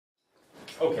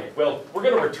Okay, well, we're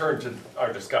going to return to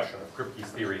our discussion of Kripke's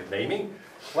theory of naming.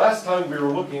 Last time we were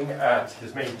looking at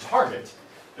his main target,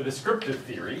 the descriptive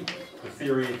theory, the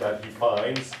theory that he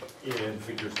finds in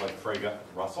figures like Frege and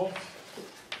Russell,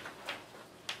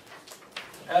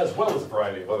 as well as a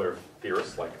variety of other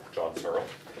theorists like John Searle.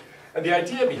 And the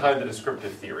idea behind the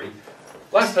descriptive theory,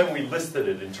 last time we listed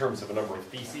it in terms of a number of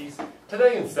theses.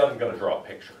 Today, instead, I'm going to draw a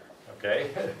picture,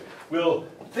 okay? We'll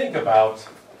think about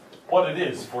what it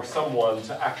is for someone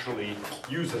to actually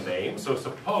use a name. So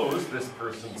suppose this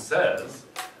person says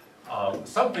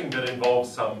something that involves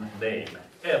some name,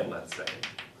 N, let's say,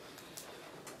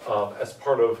 as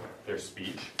part of their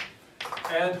speech.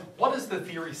 And what does the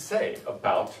theory say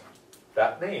about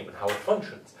that name and how it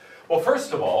functions? Well,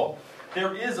 first of all,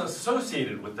 there is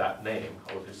associated with that name,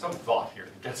 there's some thought here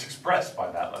that gets expressed by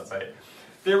that, let's say.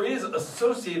 There is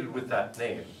associated with that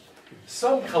name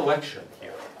some collection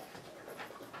here.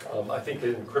 I think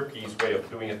in Kripke's way of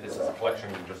doing it, this is a collection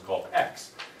we just call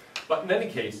X. But in any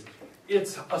case,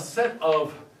 it's a set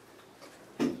of,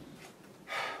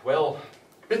 well,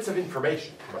 bits of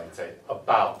information, you might say,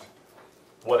 about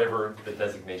whatever the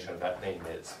designation of that name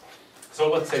is.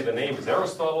 So let's say the name is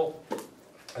Aristotle,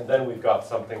 and then we've got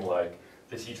something like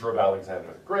the teacher of Alexander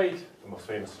the Great, the most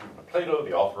famous student of Plato,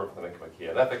 the author of the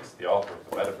Nicomachean Ethics, the author of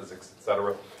the Metaphysics,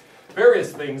 etc.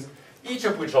 Various things, each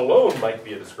of which alone might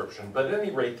be a description, but at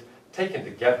any rate, taken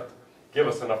together, give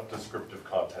us enough descriptive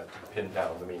content to pin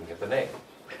down the meaning of the name.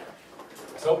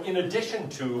 So in addition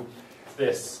to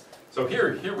this, so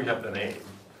here we have the name.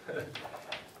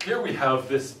 Here we have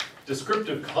this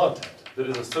descriptive content that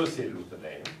is associated with the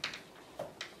name.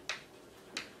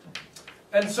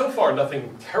 And so far,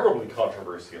 nothing terribly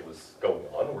controversial is going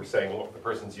on. We're saying, look, the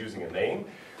person's using a name.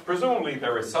 Presumably,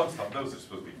 there is some stuff. Those are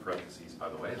supposed to be parentheses, by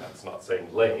the way. That's not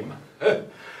saying lame. The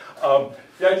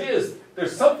idea is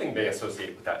there's something they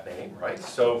associate with that name, right?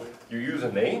 So you use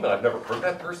a name, and I've never heard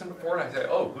that person before, and I say,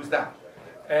 oh, who's that?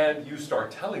 And you start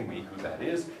telling me who that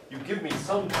is. You give me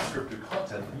some descriptive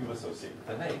content that you associate with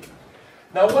the name.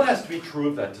 Now, what has to be true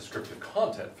of that descriptive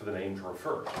content for the name to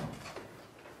refer?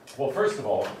 Well, first of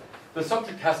all, the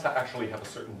subject has to actually have a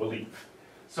certain belief.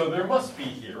 So there must be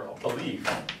here a belief,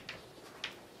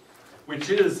 which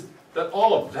is that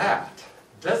all of that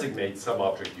designates some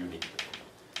object uniquely.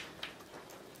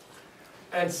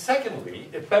 And secondly,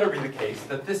 it better be the case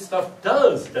that this stuff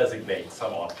does designate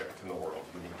some object in the world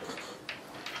uniquely.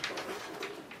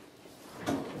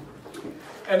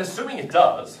 And assuming it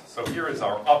does, so here is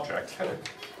our object,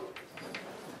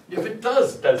 if it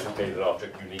does designate an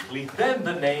object uniquely, then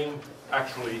the name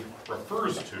actually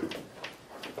refers to.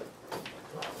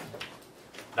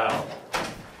 Now,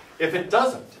 if it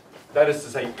doesn't, that is to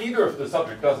say, either if the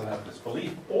subject doesn't have this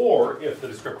belief, or if the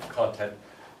descriptive content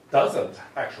doesn't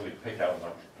actually pick out an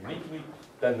object uniquely,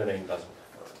 then the name doesn't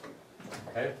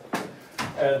refer. Okay?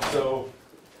 And so,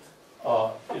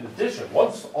 in addition,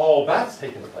 once all that's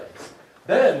taken place,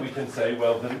 then we can say,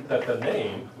 well, that the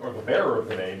name, or the bearer of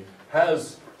the name,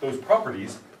 has those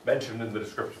properties mentioned in the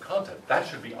descriptive content. That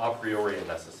should be a priori and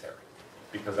necessary,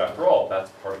 because after all,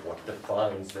 that's part of what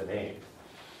defines the name.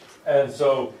 And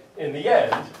so, in the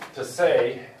end, to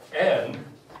say N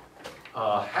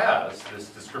has this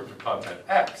descriptive content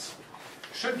X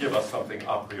should give us something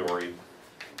a priori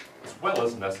as well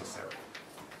as necessary.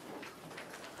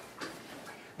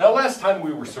 Now, last time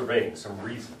we were surveying some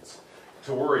reasons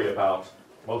to worry about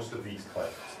most of these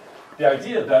claims. The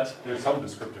idea that there's some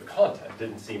descriptive content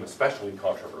didn't seem especially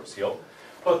controversial,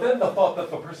 but then the thought that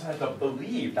the person had to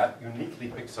believe that uniquely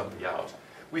picks somebody out,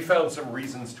 we found some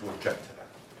reasons to object to that.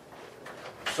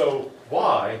 So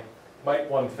why might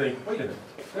one think, wait a minute,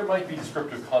 there might be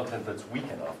descriptive content that's weak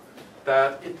enough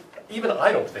that even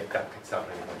I don't think that picks out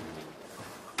anybody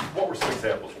unique. What were some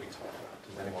examples we talked about?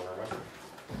 Does anyone remember?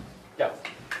 Yeah.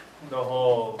 The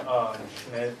whole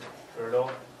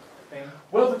Schmidt-Gödel thing?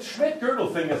 Well, the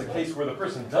Schmidt-Gödel thing is a case where the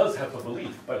person does have a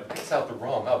belief, but it picks out the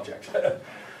wrong object.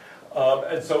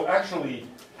 And so actually,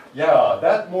 yeah,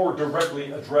 that more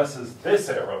directly addresses this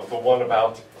arrow, the one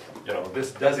about, you know,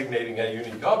 this designating a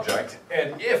unique object,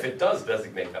 and if it does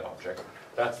designate that object,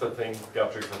 that's the thing, the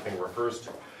object the thing refers to.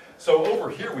 So over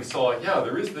here we saw, yeah,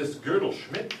 there is this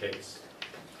Gödel-Schmidt case,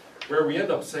 where we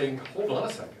end up saying, hold on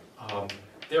a second,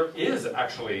 there is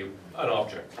actually an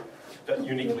object that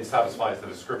uniquely satisfies the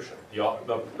description,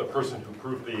 the person who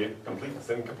proved the completeness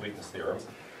and incompleteness theorems,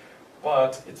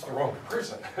 but it's the wrong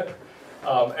person.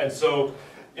 And so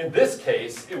in this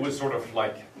case, it was sort of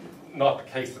like not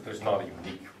the case that there's not a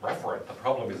unique referent. The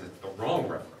problem is it's the wrong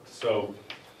referent. So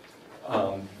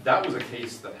that was a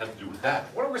case that had to do with that.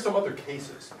 What were some other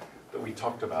cases that we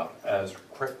talked about as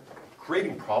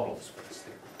creating problems with this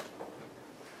theory?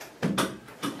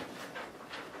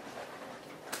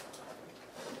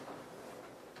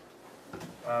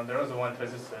 There was one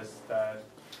physicist that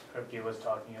Kripke was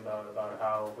talking about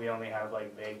how we only have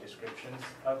like vague descriptions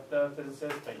of the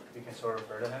physicist, but we can sort of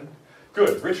refer to him.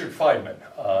 Good. Richard Feynman,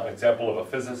 an example of a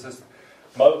physicist.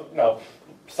 Now,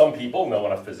 some people know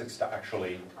enough physics to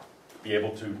actually be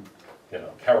able to,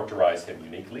 characterize him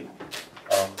uniquely.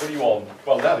 What do you all?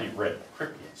 Well, now that you've read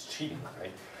Kripke, it's cheating,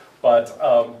 right? But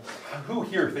who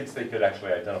here thinks they could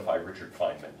actually identify Richard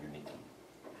Feynman uniquely?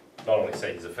 Not only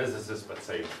say he's a physicist, but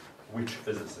say which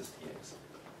physicist he is.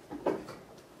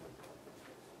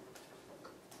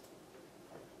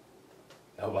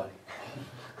 Nobody.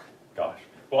 Gosh.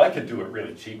 Well, I could do it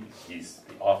really cheaply. He's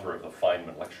the author of the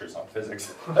Feynman Lectures on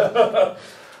Physics.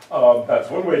 That's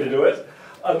one way to do it.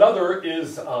 Another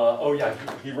is,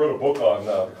 he wrote a book on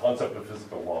the concept of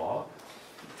physical law.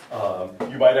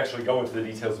 You might actually go into the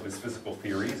details of his physical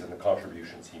theories and the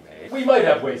contributions he made. We might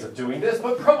have ways of doing this,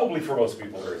 but probably for most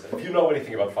people there isn't. If you know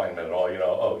anything about Feynman at all, you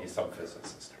know, oh, he's some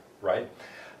physicist, right?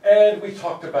 And we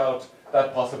talked about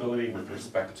that possibility with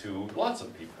respect to lots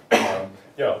of people.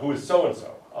 Who is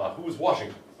so-and-so? Who was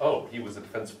Washington? Oh, he was a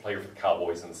defensive player for the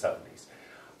Cowboys in the 70s.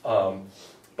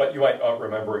 But you might not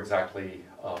remember exactly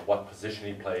what position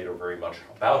he played or very much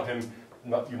about him.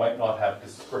 You might not have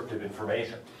descriptive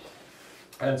information.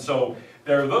 And so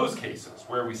there are those cases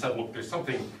where we said, look, there's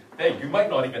something vague. You might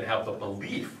not even have the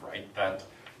belief, right, that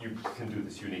you can do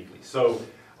this uniquely. So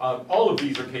all of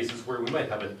these are cases where we might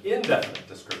have an indefinite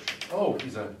description. Oh,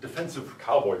 he's a defensive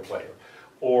cowboy player.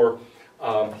 Or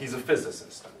he's a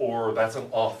physicist. Or that's an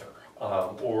author.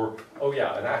 Or, oh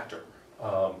yeah, an actor.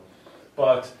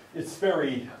 But it's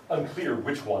very unclear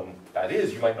which one that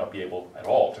is. You might not be able at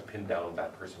all to pin down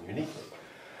that person uniquely.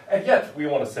 And yet, we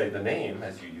want to say the name,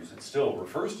 as you use it, still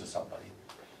refers to somebody,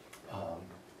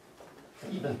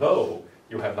 even though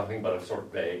you have nothing but a sort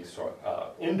of vague,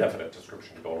 indefinite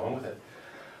description to go along with it.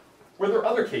 Were there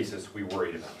other cases we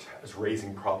worried about as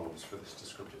raising problems for this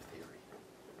descriptive theory?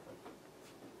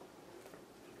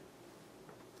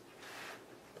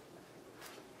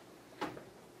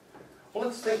 Well,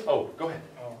 let's think. Oh, go ahead.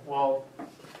 Well,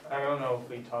 I don't know if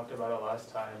we talked about it last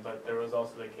time, but there was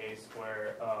also the case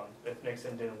where if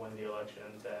Nixon didn't win the election,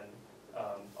 then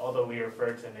although we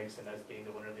refer to Nixon as being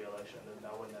the winner of the election, then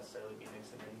that wouldn't necessarily be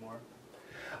Nixon anymore.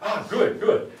 Ah, good,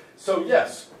 good. So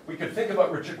yes, we could think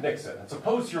about Richard Nixon. And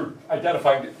suppose you're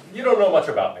identifying, you don't know much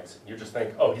about Nixon. You just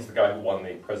think, oh, he's the guy who won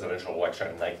the presidential election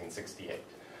in 1968.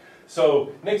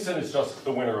 So Nixon is just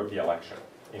the winner of the election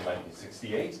in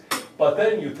 1968. But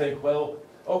then you think, well,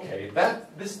 okay,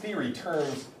 this theory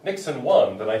turns Nixon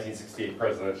won the 1968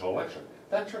 presidential election.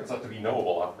 That turns out to be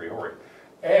knowable a priori,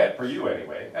 and for you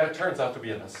anyway, and it turns out to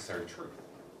be a necessary truth.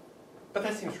 But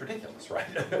that seems ridiculous, right?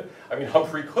 I mean,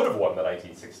 Humphrey could have won the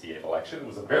 1968 election. It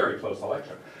was a very close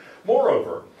election.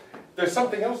 Moreover, there's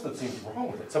something else that seems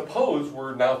wrong with it. Suppose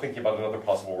we're now thinking about another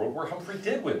possible world where Humphrey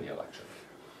did win the election.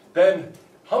 Then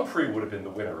Humphrey would have been the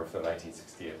winner of the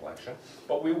 1968 election,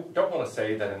 but we don't want to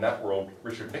say that in that world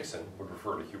Richard Nixon would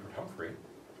refer to Hubert Humphrey,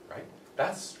 right?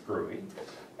 That's screwy.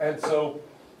 And so,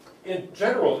 in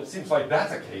general, it seems like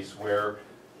that's a case where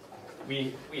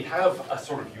we have a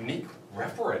sort of unique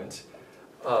referent,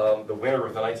 the winner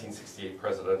of the 1968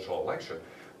 presidential election,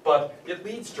 but it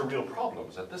leads to real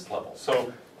problems at this level.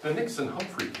 So the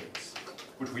Nixon-Humphrey case,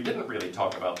 which we didn't really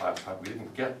talk about last time, we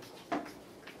didn't get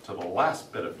to the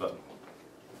last bit of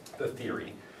the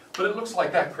theory, but it looks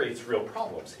like that creates real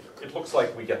problems here. It looks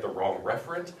like we get the wrong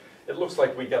referent. It looks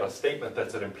like we get a statement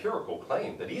that's an empirical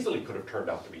claim that easily could have turned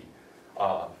out to be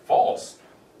false,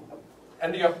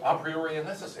 and the a priori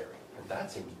unnecessary. And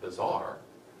that seems bizarre.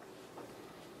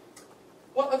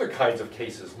 What other kinds of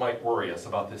cases might worry us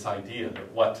about this idea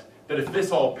that if this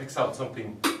all picks out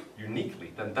something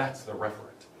uniquely, then that's the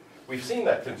referent? We've seen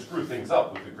that can screw things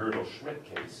up with the Gödel-Schmidt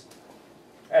case.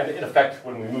 And in effect,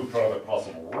 when we move to another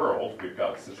possible world, we've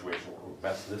got a situation where we've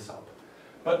messed this up.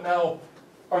 But now,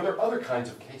 are there other kinds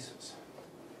of cases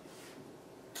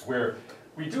where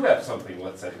we do have something,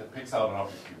 let's say, that picks out an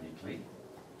object uniquely,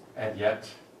 and yet,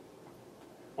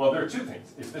 well, there are two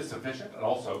things. Is this sufficient? And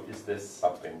also, is this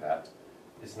something that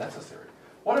is necessary?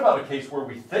 What about a case where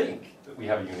we think that we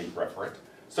have a unique referent,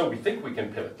 so we think we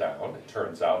can pin it down? It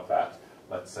turns out that,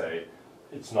 let's say,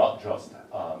 it's not just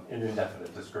an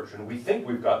indefinite description. We think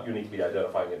we've got uniquely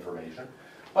identifying information,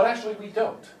 but actually we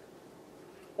don't.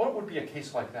 What would be a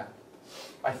case like that?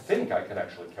 I think I can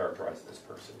actually characterize this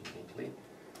person uniquely,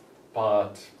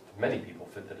 but many people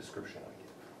fit the description I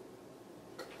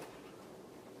give.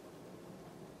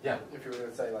 Yeah? If you were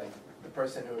to say, like, the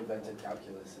person who invented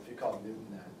calculus, if you called Newton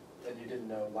that, then you didn't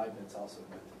know Leibniz also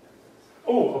invented calculus.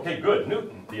 Oh, okay, good.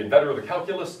 Newton, the inventor of the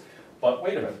calculus, but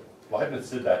wait a minute. Leibniz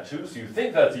did that too, so you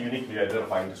think that's a uniquely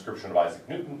identifying description of Isaac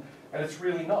Newton, and it's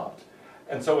really not.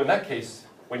 And so in that case,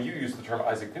 when you use the term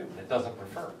Isaac Newton, it doesn't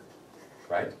refer,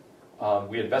 right?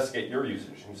 We investigate your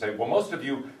usage, and you say, well, most of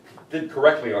you did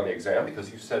correctly on the exam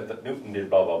because you said that Newton did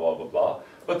blah, blah, blah, blah, blah,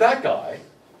 but that guy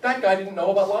didn't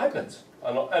know about Leibniz.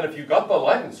 And if you got the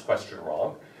Leibniz question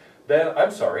wrong, then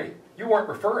I'm sorry, you weren't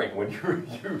referring when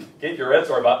you gave your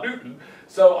answer about Newton,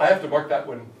 so I have to mark that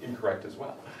one incorrect as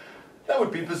well. That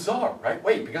would be bizarre, right?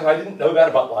 Wait, because I didn't know that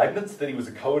about Leibniz, that he was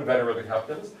a co-inventor of the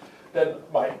calculus, then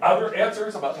my other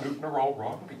answers about Newton are all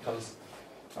wrong because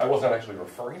I wasn't actually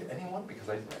referring to anyone, because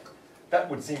that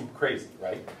would seem crazy,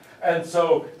 right? And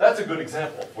so that's a good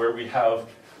example where we have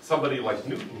somebody like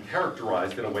Newton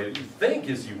characterized in a way that you think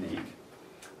is unique,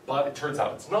 but it turns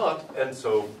out it's not, and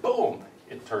so boom,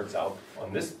 it turns out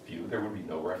on this view there would be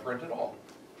no referent at all.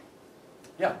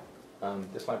 Yeah?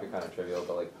 This might be kind of trivial,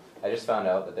 but like I just found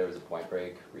out that there was a Point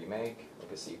Break remake,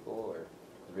 like a sequel, or it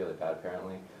was really bad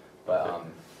apparently. But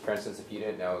for instance, if you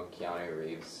didn't know Keanu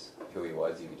Reeves, who he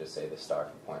was, you could just say the star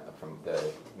from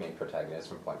the main protagonist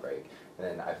from Point Break. And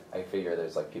then I figure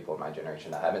there's like people in my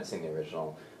generation that haven't seen the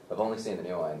original, I've only seen the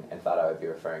new one, and thought I would be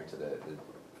referring to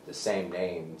the same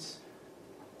named,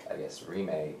 I guess,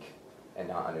 remake, and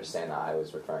not understand that I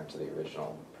was referring to the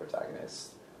original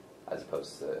protagonist as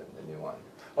opposed to the new one.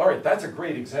 All right, that's a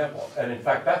great example. And in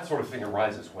fact, that sort of thing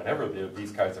arises whenever there are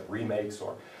these kinds of remakes,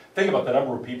 or think about the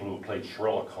number of people who played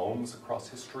Sherlock Holmes across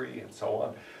history and so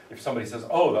on. If somebody says,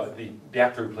 oh, the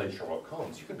actor who played Sherlock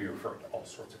Holmes, you could be referring to all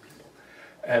sorts of people.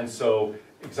 And so,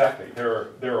 exactly,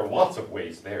 there are lots of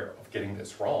ways there of getting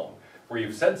this wrong, where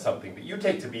you've said something that you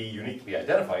take to be uniquely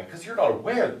identifying because you're not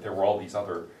aware that there were all these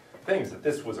other things, that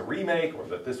this was a remake, or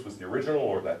that this was the original,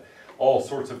 or that all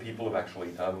sorts of people have actually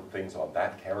done things on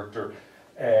that character.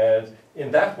 And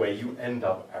in that way, you end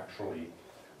up actually,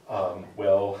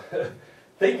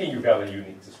 thinking you've got a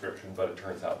unique description, but it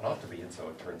turns out not to be, and so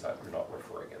it turns out you're not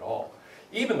referring at all.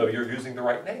 Even though you're using the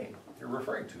right name. You're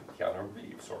referring to Keanu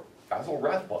Reeves, or Basil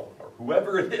Rathbone, or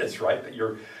whoever it is, right? That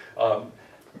you're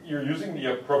using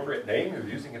the appropriate name, you're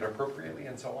using it appropriately,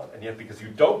 and so on. And yet, because you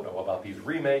don't know about these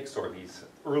remakes or these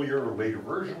earlier or later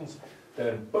versions,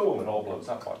 then boom, it all blows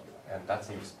up on you. And that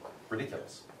seems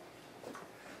ridiculous.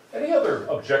 Any other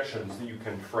objections that you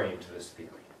can frame to this theory?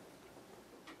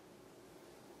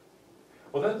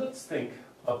 Well, then let's think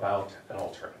about an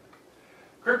alternative.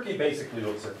 Kripke basically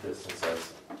looks at this and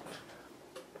says,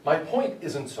 my point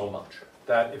isn't so much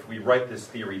that if we write this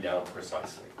theory down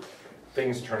precisely,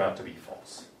 things turn out to be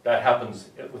false. That happens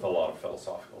with a lot of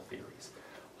philosophical theories.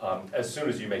 As soon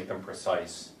as you make them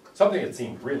precise, something that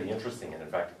seemed really interesting and in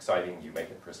fact exciting, you make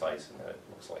it precise and then it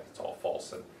looks like it's all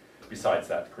false, and besides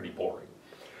that, pretty boring.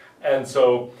 And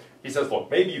so he says,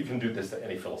 look, maybe you can do this to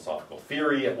any philosophical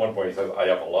theory. At one point he says, I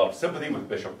have a lot of sympathy with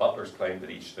Bishop Butler's claim that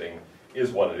each thing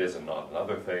is what it is and not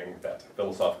another thing, that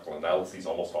philosophical analyses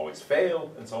almost always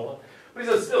fail, and so on. But he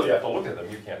says, still, you have to look at them.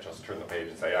 You can't just turn the page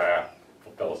and say,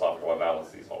 philosophical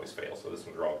analyses always fail, so this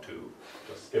one's wrong too.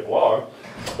 Just skip along.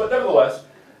 But nevertheless,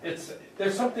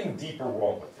 there's something deeper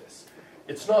wrong with this.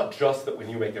 It's not just that when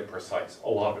you make it precise, a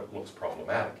lot of it looks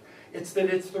problematic. It's that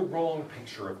it's the wrong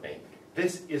picture of naming.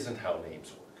 This isn't how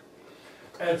names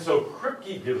work. And so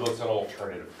Kripke gives us an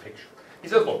alternative picture. He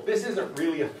says, look, this isn't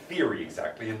really a theory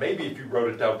exactly, and maybe if you wrote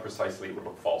it down precisely, it would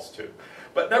look false too.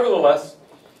 But nevertheless,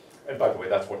 and by the way,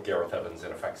 that's what Gareth Evans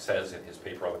in effect says in his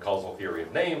paper on the causal theory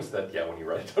of names, that yeah, when you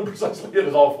write it down precisely, it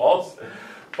is all false.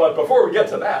 But before we get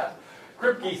to that,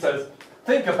 Kripke says,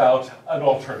 think about an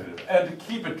alternative. And to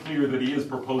keep it clear that he is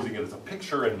proposing it as a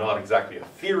picture and not exactly a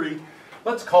theory,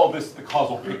 let's call this the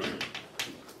causal picture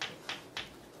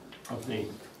of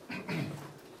names.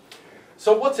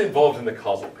 So what's involved in the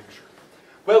causal picture?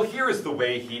 Well, here is the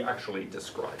way he actually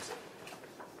describes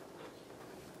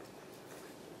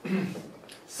it.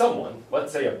 Someone,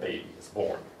 let's say a baby, is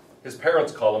born. His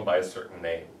parents call him by a certain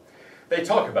name. They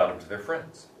talk about him to their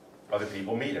friends. Other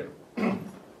people meet him.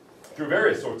 Through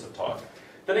various sorts of talk,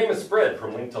 the name is spread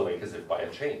from link to link as if by a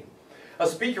chain. A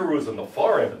speaker who is on the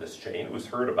far end of this chain, who's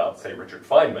heard about, say, Richard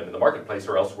Feynman in the marketplace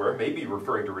or elsewhere, may be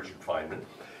referring to Richard Feynman,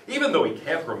 even though he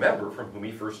can't remember from whom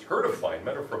he first heard of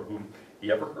Feynman or from whom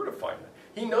he ever heard of Feynman.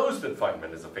 He knows that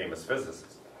Feynman is a famous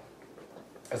physicist.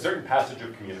 A certain passage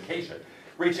of communication,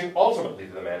 reaching ultimately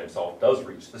to the man himself, does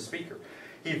reach the speaker.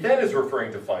 He then is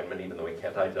referring to Feynman even though he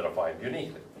can't identify him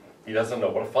uniquely. He doesn't know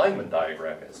what a Feynman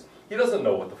diagram is. He doesn't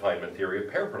know what the Feynman theory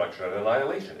of pair production and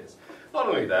annihilation is. Not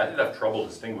only that, he'd have trouble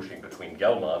distinguishing between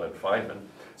Gell-Mann and Feynman,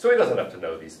 so he doesn't have to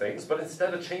know these things, but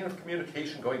instead a chain of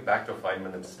communication going back to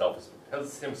Feynman himself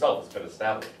has been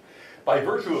established. by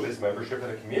virtue of his membership in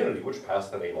a community which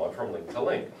passed the name on from link to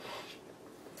link,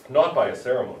 not by a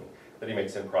ceremony that he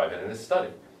makes in private in his study.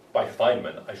 By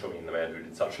Feynman, I shall mean the man who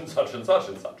did such and such and such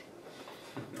and such.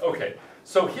 Okay,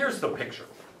 so here's the picture.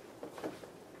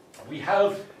 We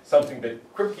have something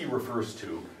that Kripke refers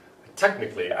to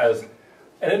technically as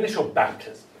an initial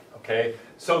baptism, okay?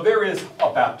 So there is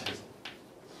a baptism.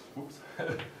 Oops.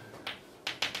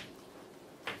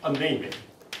 A naming,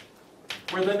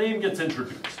 where the name gets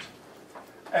introduced.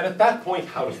 And at that point,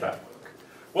 how does that work?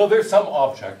 Well, there's some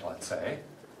object, let's say,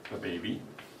 the baby.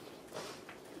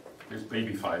 There's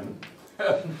baby Feynman.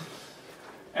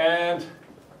 And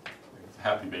it's a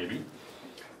happy baby.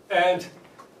 And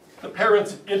the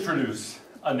parents introduce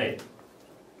a name.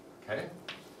 Okay?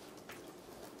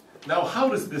 Now, how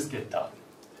does this get done?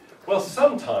 Well,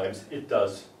 sometimes it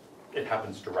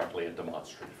happens directly and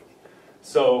demonstratively.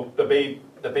 So the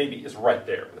baby is right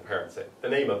there, and the parents say, the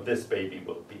name of this baby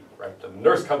will be, right? The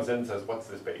nurse comes in and says, what's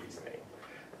this baby's name?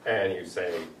 And you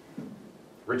say,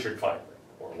 Richard Feynman,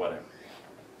 or whatever.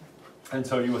 And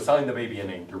so you assign the baby a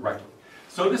name directly.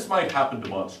 So this might happen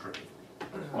demonstratively.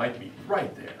 It might be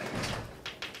right there.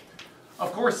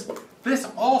 Of course, this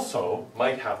also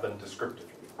might happen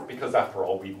descriptively, because after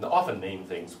all, we often name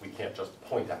things we can't just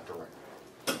point at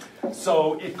directly.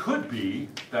 So it could be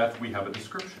that we have a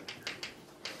description.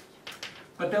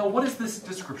 But now, what is this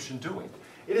description doing?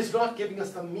 It is not giving us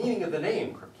the meaning of the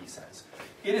name, Kripke says.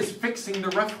 It is fixing the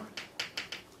referent.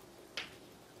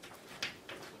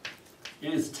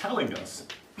 It is telling us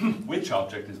which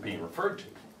object is being referred to.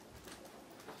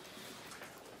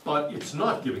 But it's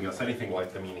not giving us anything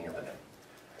like the meaning of the name.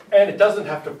 And it doesn't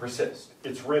have to persist.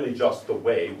 It's really just the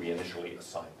way we initially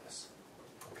assign this.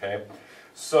 Okay?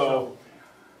 So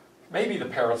maybe the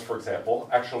parents, for example,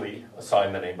 actually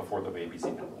assign the name before the baby's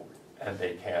even born. And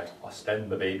they can't ostend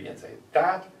the baby and say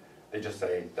that. They just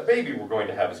say, the baby we're going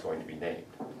to have is going to be named.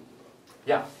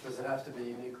 Yeah? Does it have to be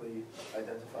uniquely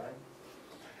identifying?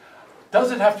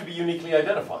 Does it have to be uniquely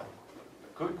identifying?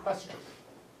 Good question.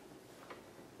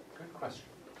 Good question.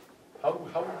 How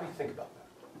would we think about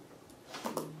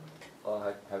that?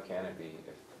 Well, how can it be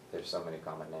if there's so many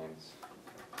common names?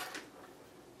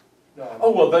 No,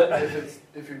 Oh, well, then,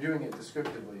 if you're doing it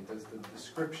descriptively, does the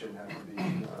description have to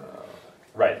be?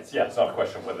 right, it's not a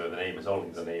question of whether the name is only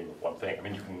the name of one thing. I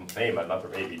mean, you can name another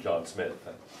baby John Smith,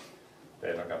 and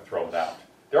they're not going to throw it out.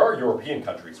 There are European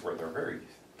countries where they're very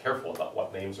careful about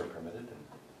what names are permitted, and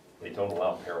they don't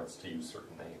allow parents to use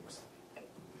certain names.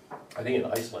 I think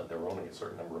in Iceland there are only a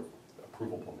certain number of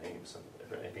approvable names, and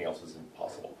if anything else is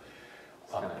impossible.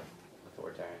 It's kind of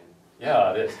authoritarian.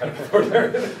 Yeah, it is kind of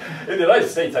authoritarian. In the United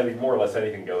States, I think more or less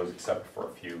anything goes except for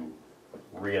a few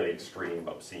really extreme,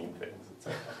 obscene things.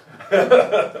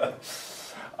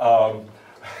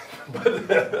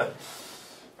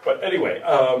 But anyway,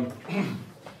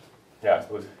 yeah, I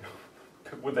suppose,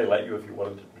 would they let you if you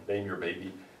wanted to name your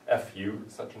baby F.U.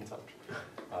 such and such?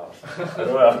 I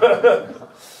don't know.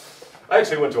 I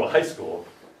actually went to a high school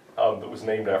that was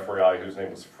named after a guy whose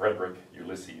name was Frederick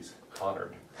Ulysses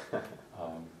Connard.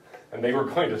 And they were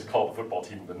going to call the football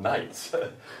team the Knights.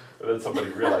 But then somebody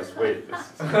realized, wait, this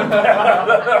is...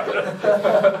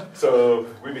 So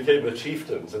we became the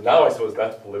Chieftains, and now I suppose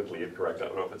that's politically incorrect. I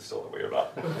don't know if it's still that way or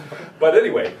not. But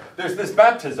anyway, there's this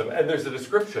baptism, and there's a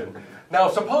description. Now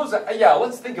suppose,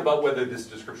 let's think about whether this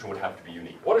description would have to be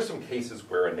unique. What are some cases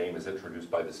where a name is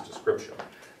introduced by this description,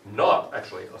 not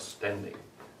actually ostending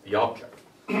the object?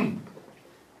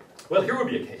 Well, here would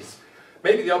be a case.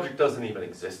 Maybe the object doesn't even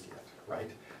exist yet, right?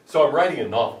 So I'm writing a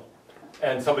novel,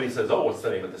 and somebody says, oh, what's the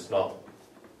name of this novel?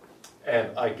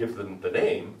 And I give them the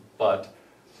name, but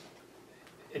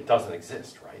it doesn't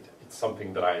exist, right? It's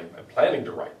something that I'm planning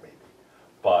to write, maybe,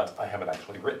 but I haven't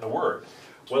actually written a word.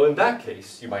 Well, in that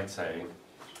case, you might say,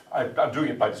 I'm doing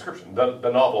it by description,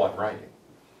 the novel I'm writing.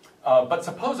 But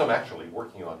suppose I'm actually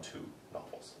working on 2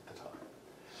 novels at the time.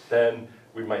 Then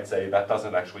we might say that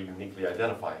doesn't actually uniquely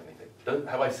identify anything.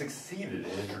 Have I succeeded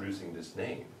in introducing this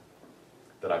name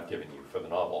that I've given you for the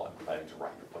novel I'm planning to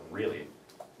write, when really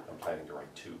I'm planning to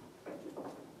write 2.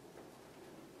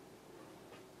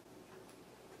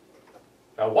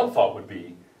 Now one thought would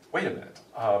be, wait a minute,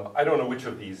 I don't know which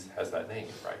of these has that name,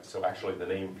 right? So actually the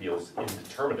name feels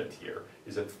indeterminate here.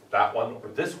 Is it that one or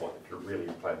this one if you're really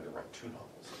planning to write 2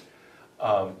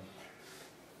 novels?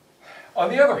 On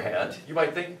the other hand, you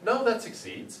might think, no, that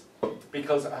succeeds,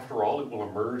 because after all it will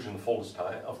emerge in the fullest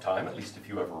of time, at least if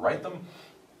you ever write them,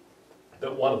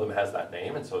 that one of them has that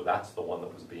name, and so that's the one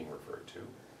that was being referred to.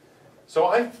 So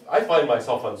I find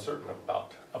myself uncertain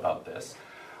about this.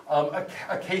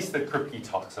 A case that Kripke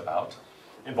talks about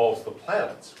involves the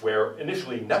planets, where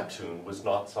initially Neptune was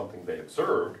not something they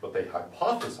observed, but they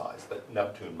hypothesized that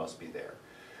Neptune must be there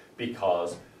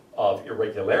because of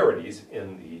irregularities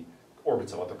in the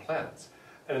orbits of other planets.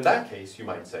 And in that case, you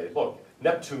might say, look,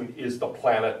 Neptune is the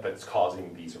planet that's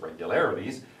causing these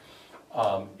irregularities.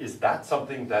 Is that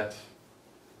something that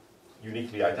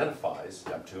uniquely identifies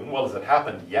Neptune? Well, has it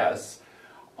happened? Yes.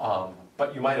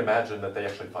 But you might imagine that they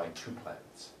actually find two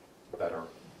planets that are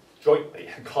jointly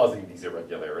causing these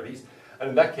irregularities. And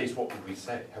in that case, what would we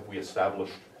say? Have we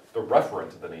established the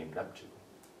referent to the name Neptune?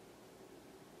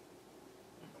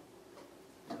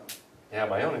 Yeah,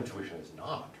 my own intuition is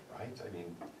not, right? I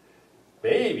mean,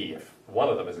 maybe if one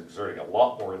of them is exerting a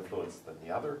lot more influence than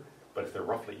the other, but if they're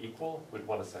roughly equal, we'd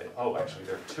want to say, oh, actually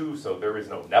there are two, so there is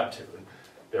no Neptune.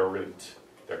 There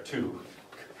are two.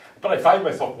 But I find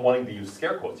myself wanting to use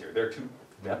scare quotes here. There are two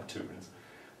Neptunes,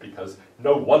 because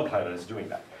no one planet is doing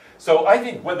that. So I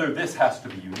think whether this has to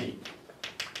be unique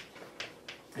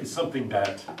is something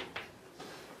that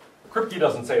Kripke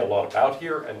doesn't say a lot about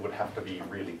here and would have to be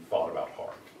really thought about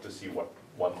hard to see what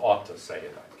one ought to say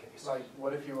in that case. Like,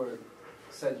 what if you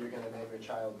said you're going to name your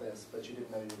child this, but you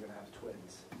didn't know you were going to have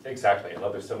twins? Exactly,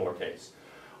 another similar case.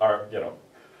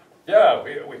 Yeah,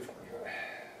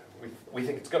 we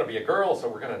think it's going to be a girl, so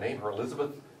we're going to name her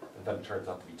Elizabeth, and then it turns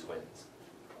out to be twins.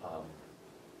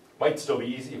 Might still be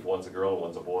easy if one's a girl and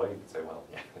one's a boy. You could say, well,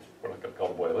 yeah, we're not going to call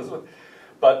the boy Elizabeth.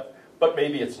 But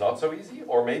maybe it's not so easy,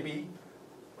 or maybe,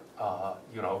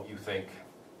 you think,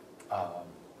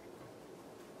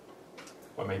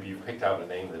 well, maybe you've picked out a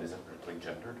name that isn't particularly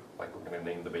gendered, like we're going to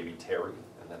name the baby Terry,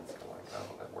 and then it's kind of like,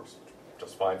 oh, that works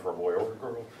just fine for a boy or a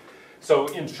girl. So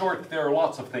in short, there are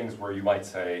lots of things where you might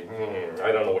say,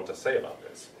 I don't know what to say about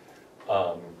this.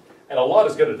 And a lot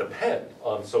is going to depend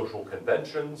on social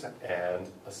conventions and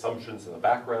assumptions in the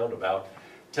background about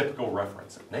typical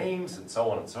reference of names and so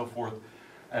on and so forth.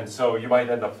 And so you might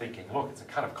end up thinking, look, it's a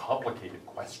kind of complicated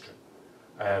question.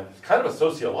 And it's kind of a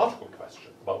sociological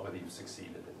question about whether you've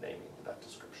succeeded in naming that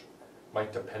description. It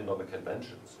might depend on the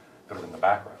conventions that are in the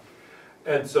background.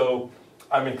 And so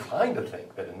I'm inclined to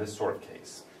think that in this sort of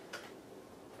case,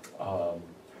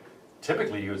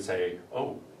 typically you would say,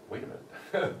 oh, wait a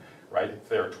minute, right? If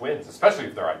they're twins, especially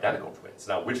if they're identical twins,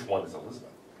 now which one is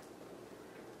Elizabeth?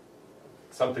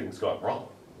 Something's gone wrong,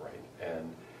 right?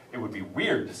 And it would be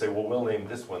weird to say, well, we'll name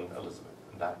this one Elizabeth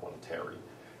and that one Terry.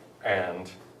 And,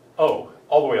 oh,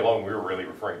 all the way along we were really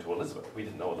referring to Elizabeth. We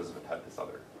didn't know Elizabeth had this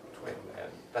other twin,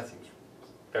 and that seems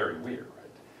very weird,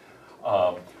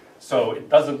 right? So it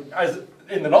doesn't, as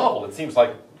in the novel, it seems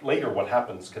like later what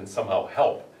happens can somehow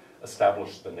help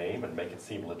establish the name and make it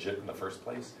seem legit in the first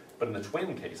place. But in the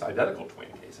twin case, identical twin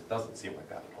case, it doesn't seem like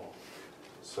that at all.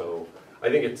 So I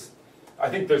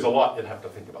think there's a lot you'd have to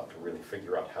think about to really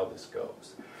figure out how this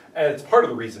goes. And it's part of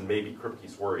the reason maybe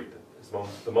Kripke's worried that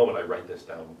the moment I write this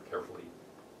down carefully,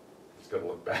 it's going to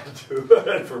look bad too,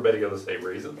 and for many of the same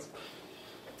reasons.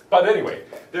 But anyway,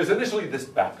 there's initially this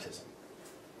baptism.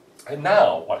 And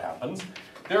now what happens?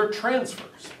 There are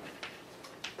transfers.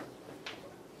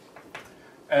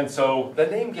 And so the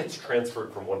name gets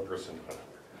transferred from one person to another.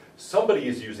 Somebody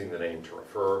is using the name to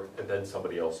refer, and then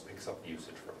somebody else picks up the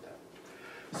usage from them.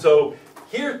 So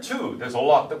here too, there's a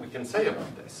lot that we can say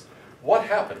about this. What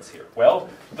happens here? Well,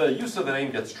 the use of the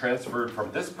name gets transferred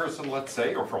from this person, let's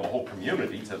say, or from a whole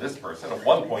community to this person. At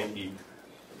one point, he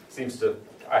seems to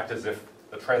act as if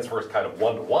the transfer is kind of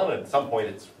one-to-one, and at some point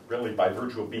it's really by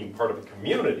virtue of being part of a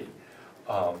community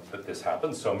that this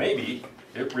happens. So maybe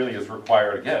it really is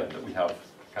required, again, that we have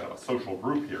kind of a social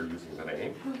group here using the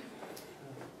name,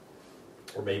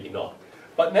 or maybe not.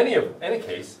 But in any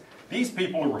case, these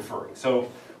people are referring. So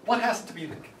what has to be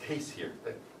the case here?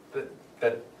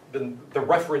 That the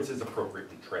reference is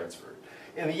appropriately transferred.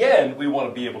 In the end, we want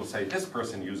to be able to say this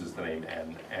person uses the name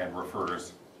N and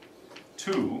refers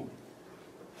to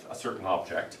a certain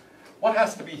object. What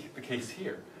has to be the case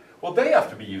here? Well, they have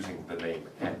to be using the name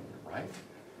N, right?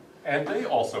 And they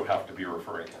also have to be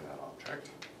referring to that object.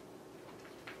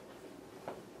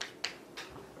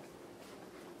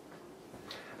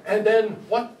 And then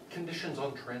what conditions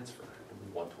on transfer do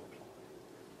we want to apply?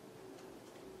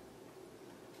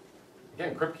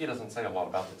 Again, Kripke doesn't say a lot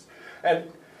about this.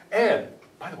 And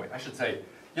by the way, I should say,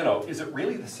 is it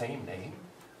really the same name?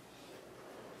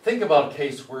 Think about a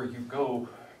case where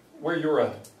you're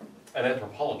an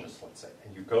anthropologist, let's say,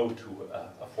 and you go to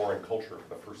a foreign culture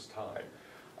for the first time,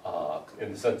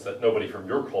 in the sense that nobody from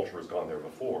your culture has gone there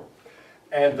before.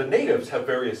 And the natives have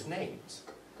various names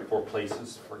for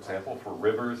places, for example, for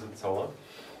rivers and so on.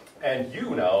 And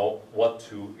you now want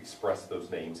to express those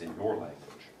names in your language.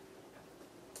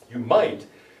 You might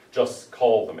just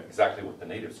call them exactly what the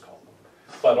natives call them.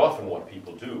 But often what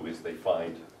people do is they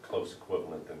find a close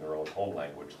equivalent in their own home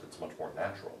language that's much more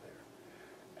natural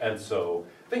there. And so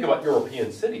think about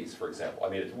European cities, for example. I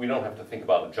mean, we don't have to think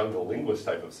about a jungle linguist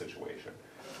type of situation.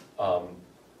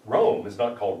 Rome is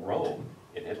not called Rome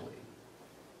in Italy.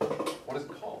 What is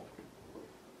it called?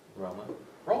 Roma.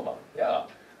 Roma, yeah.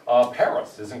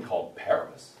 Paris isn't called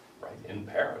Paris, right? In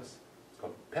Paris, it's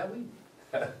called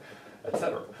Paris,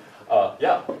 etc.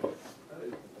 Yeah.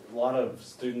 A lot of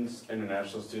students,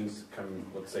 international students, come,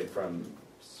 let's say, from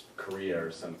Korea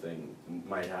or something,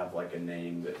 might have like a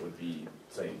name that would be,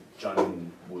 say,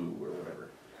 Jun Woo or whatever,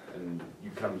 and you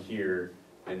come here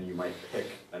and you might pick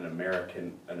an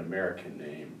American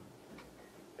name,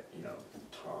 you know,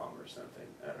 Tom or something.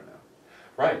 I don't know.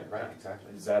 Right,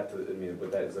 exactly. Is that the, I mean,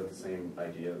 but that, is that the same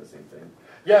idea, the same thing?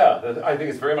 Yeah, I think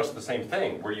it's very much the same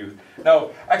thing, where you,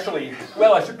 now, actually,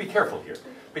 well, I should be careful here,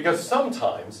 because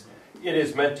sometimes it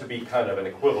is meant to be kind of an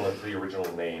equivalent to the original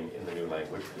name in the new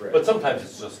language, Right. but sometimes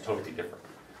it's just totally different,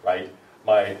 right?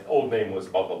 My old name was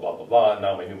blah, blah, blah, blah, blah, and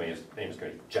now my new name is going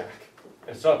to be Jack.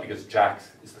 And it's not because Jack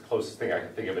is the closest thing I can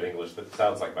think of in English that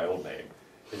sounds like my old name.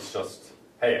 It's just,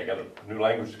 hey, I got a new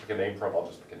language to pick a name from, I'll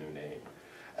just pick a new name.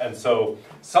 And so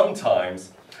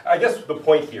sometimes, I guess the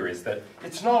point here is that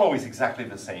it's not always exactly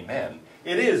the same end.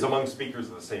 It is among speakers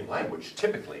of the same language,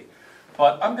 typically.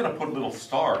 But I'm going to put a little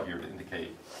star here to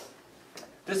indicate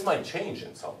this might change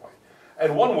in some way.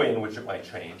 And one way in which it might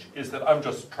change is that I'm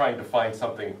just trying to find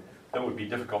something that would be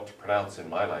difficult to pronounce in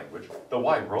my language. Though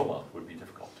why Roma would be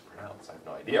difficult to pronounce, I have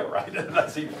no idea, right?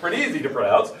 That seems pretty easy to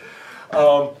pronounce.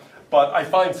 But I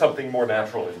find something more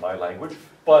natural in my language.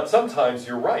 But sometimes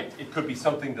you're right. It could be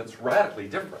something that's radically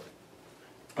different.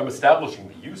 I'm establishing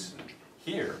the usage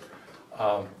here.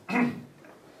 But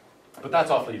that's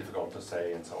awfully difficult to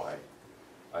say, and so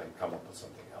I come up with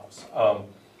something else.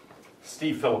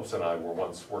 Steve Phillips and I were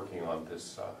once working on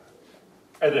this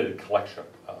edited collection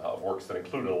of works that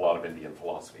included a lot of Indian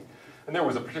philosophy. And there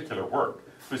was a particular work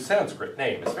whose Sanskrit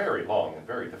name is very long and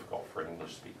very difficult for an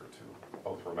English speaker to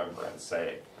both remember and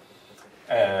say.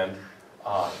 And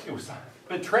it was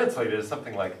been translated as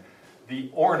something like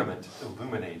the ornament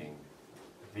illuminating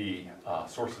the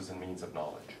sources and means of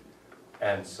knowledge.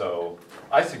 And so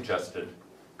I suggested,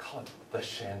 call it the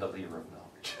chandelier of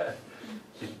knowledge.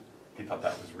 He thought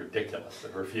that was ridiculous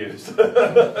and refused.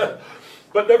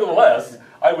 But nevertheless,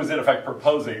 I was in effect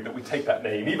proposing that we take that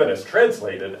name, even as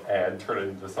translated, and turn it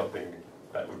into something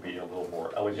that would be a little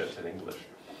more elegant in English.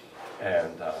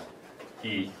 And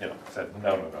he, said,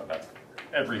 no, that's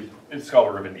every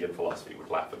scholar of Indian philosophy would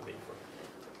laugh at me for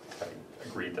having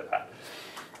agreed to that.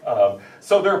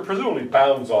 So there are presumably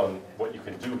bounds on what you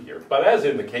can do here. But as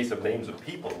in the case of names of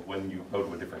people, when you go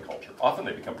to a different culture, often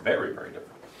they become very, very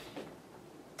different.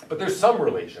 But there's some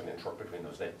relation, in short, between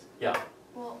those names. Yeah?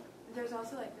 Well, there's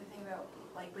also like the thing about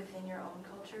like within your own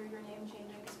culture, your name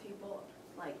changing, because people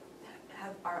like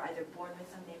are either born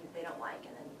with some name that they don't like,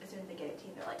 and then as soon as they get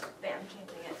 18, they're like, bam,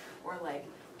 changing it. Or like,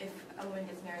 if a woman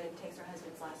gets married and takes her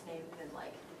husband's last name, then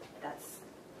like, that's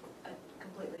a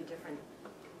completely different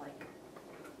like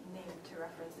name to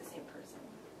reference the same person.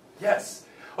 Yes.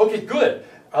 Okay, good.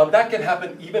 That can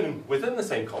happen even within the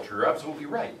same culture. You're absolutely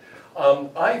right.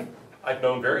 I've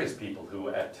known various people who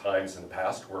at times in the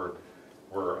past were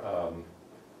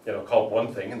called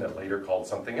one thing and then later called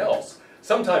something else.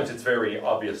 Sometimes it's very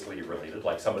obviously related,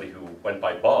 like somebody who went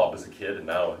by Bob as a kid and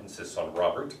now insists on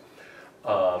Robert.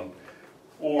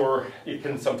 Or it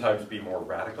can sometimes be more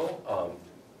radical.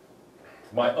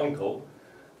 My uncle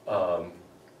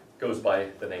goes by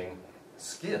the name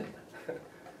Skin.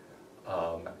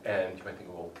 And you might think,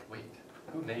 well, wait,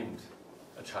 who named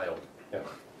a child?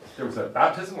 There was a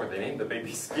baptism where they named the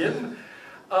baby Skin?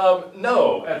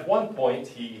 No, at one point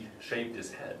he shaved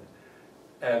his head.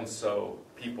 And so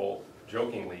people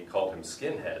jokingly called him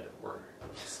Skinhead, or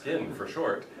Skin for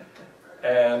short.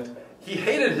 And he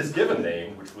hated his given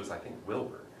name, which was, I think,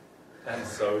 Wilbur. And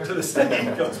so to this day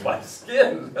he goes by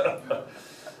Skin. That's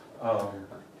awful.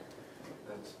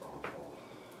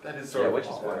 That is sort of which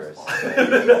is worse.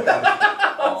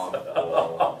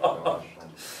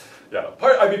 Yeah,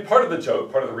 part of the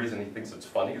joke, part of the reason he thinks it's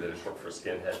funny that it's short for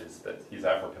skinhead is that he's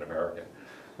African American,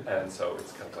 and so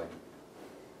it's kind of like,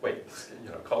 wait,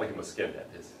 calling him a skinhead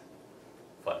is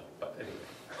fun. But anyway,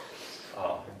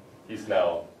 he's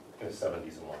now in his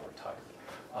 70s and long retired.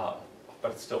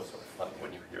 But it's still sort of funny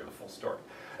when you hear the full story.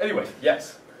 Anyway,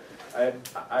 yes. I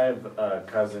have a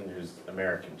cousin who's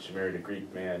American. She married a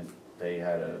Greek man. They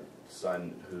had a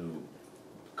son who,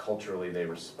 culturally, they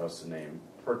were supposed to name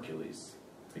Hercules,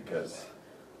 because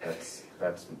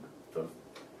that's the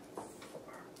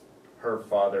her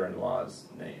father-in-law's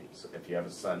name. So if you have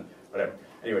a son, whatever.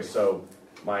 Anyway, so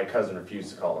my cousin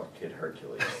refused to call a kid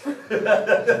Hercules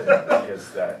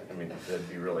because that'd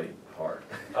be really hard.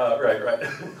 Right.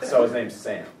 So his name's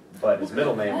Sam, but his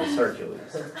middle name was Hercules.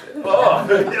 Oh,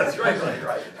 yes,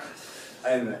 right.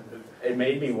 And it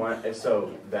made me want.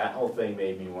 So that whole thing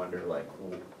made me wonder, like,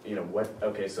 what?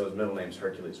 Okay, so his middle name's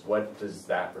Hercules. What does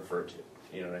that refer to?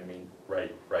 You know what I mean?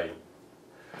 Right.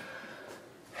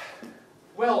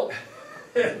 Well,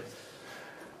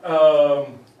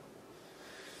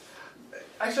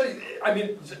 actually, I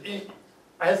mean,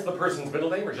 as the person's middle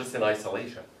name or just in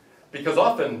isolation? Because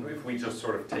often, if we just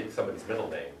sort of take somebody's middle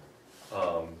name,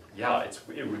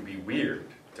 it would be weird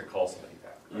to call somebody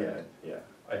that. Right? Yeah.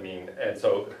 I mean, and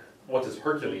so what does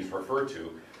Hercules refer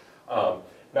to?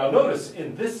 Now notice,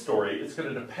 in this story, it's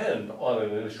going to depend on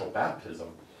an initial baptism.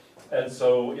 And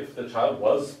so if the child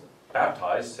was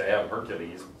baptized, Sam,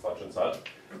 Hercules, such and such,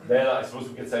 then I suppose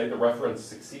we could say the reference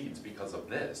succeeds because of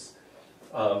this.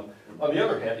 On the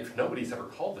other hand, if nobody's ever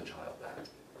called the child that,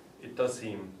 it does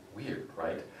seem weird,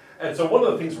 right? And so one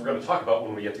of the things we're going to talk about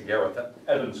when we get to Gareth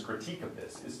Evans' critique of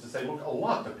this is to say, look, a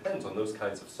lot depends on those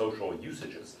kinds of social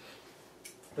usages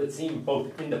that seem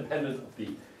both independent of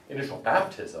the initial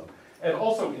baptism and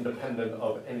also independent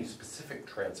of any specific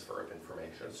transfer of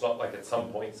information. It's not like at some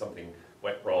point something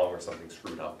went wrong or something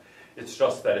screwed up. It's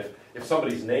just that if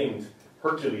somebody's named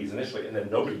Hercules initially and then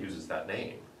nobody uses that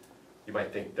name, you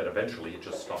might think that eventually it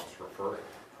just stops referring.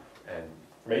 And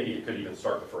maybe it could even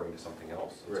start referring to something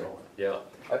else. And so on. Yeah.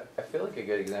 I feel like a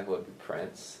good example would be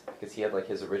Prince, because he had like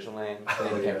his original name, and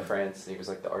then he became Prince, and he was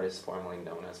like the artist formerly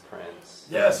known as Prince.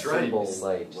 Yes, right. Symbols,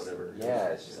 like, whatever. Yeah,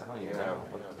 it's just, I don't even know.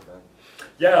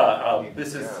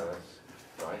 This is...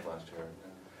 Died last year.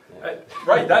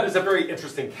 right, that is a very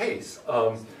interesting case.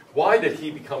 Why did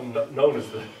he become known as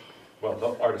the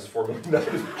artist formerly known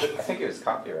as Prince? I think it was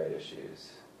copyright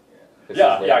issues.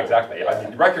 Yeah, exactly. I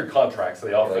mean, record contracts,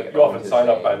 you often sign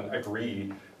up and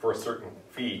agree for a certain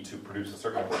fee to produce a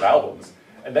certain number of albums,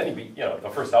 and then the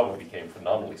first album became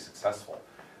phenomenally successful,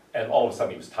 and all of a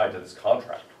sudden he was tied to this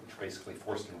contract, which basically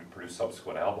forced him to produce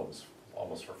subsequent albums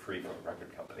almost for free for the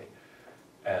record company.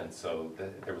 And so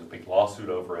there was a big lawsuit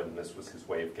over it, and this was his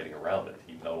way of getting around it.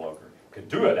 He no longer could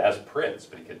do it as Prince,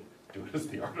 but he could do it as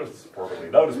the artist formerly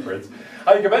known as Prince.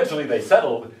 I think eventually they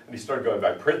settled, and he started going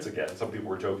by Prince again. Some people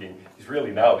were joking, he's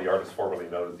really now the artist formerly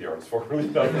known as the artist formerly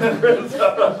known as Prince.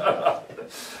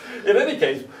 In any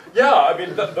case,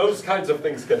 those kinds of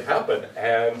things can happen,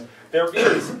 and there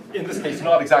is, in this case,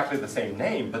 not exactly the same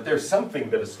name, but there's something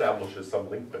that establishes some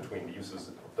link between the uses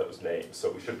of those names,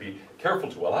 so we should be careful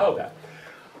to allow that.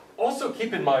 Also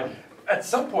keep in mind, at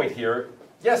some point here,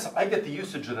 yes, I get the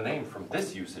usage of the name from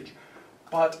this usage,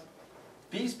 but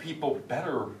these people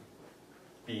better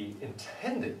be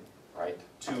intending, right,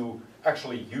 to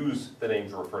actually use the name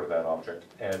to refer to that object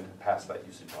and pass that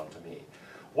usage on to me.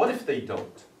 What if they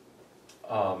don't?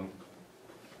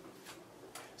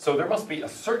 So there must be a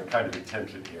certain kind of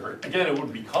intention here. Again, it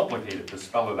would be complicated to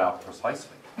spell it out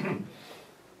precisely.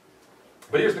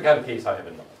 But here's the kind of case I have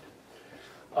in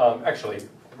mind. Actually,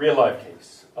 real-life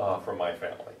case from my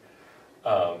family.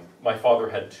 My father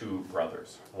had two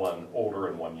brothers, one older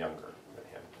and one younger than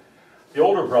him. The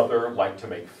older brother liked to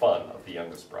make fun of the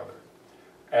youngest brother.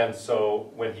 And so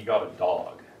when he got a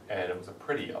dog, and it was a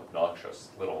pretty obnoxious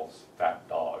little fat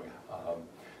dog,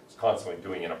 was constantly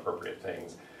doing inappropriate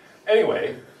things.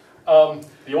 Anyway,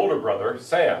 the older brother,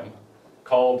 Sam,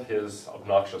 called his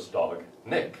obnoxious dog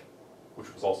Nick,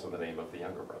 which was also the name of the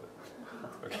younger brother.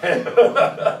 Okay.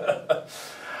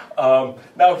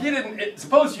 Now he didn't.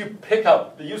 Suppose you pick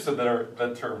up the use of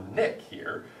the term Nick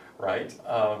here, right?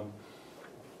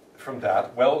 From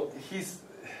that, well, he's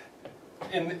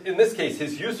in this case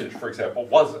his usage, for example,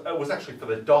 was actually for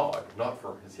the dog, not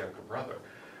for his younger brother,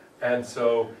 and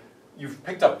so you've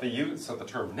picked up the use of the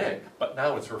term Nick, but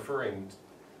now it's referring.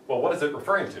 Well, what is it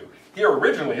referring to? Here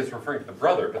originally it's referring to the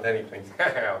brother, but then he thinks,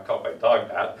 I'll call my dog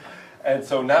that, and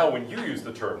so now when you use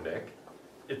the term Nick,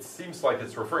 it seems like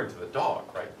it's referring to the dog,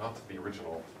 right? Not to the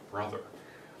original brother.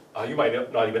 You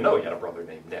might not even know you had a brother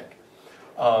named Nick.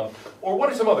 Or what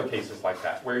are some other cases like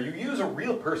that, where you use a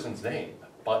real person's name,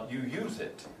 but you use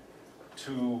it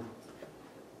to,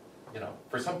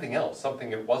 for something else,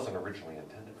 something it wasn't originally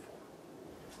intended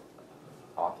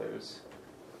for? Authors.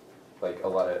 Like a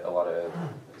lot of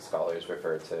scholars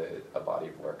refer to a body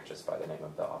of work just by the name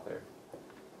of the author.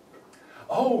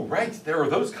 Oh, right, there are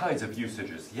those kinds of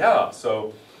usages. Yeah,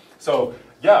 so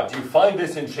yeah, do you find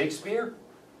this in Shakespeare?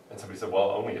 And somebody said,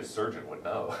 well, only a surgeon would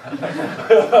know.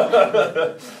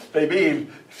 They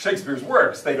mean Shakespeare's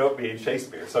works, they don't mean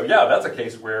Shakespeare. So yeah, that's a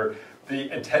case where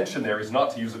the intention there is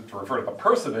not to use it to refer to the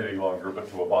person any longer, but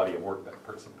to a body of work that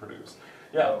person produced.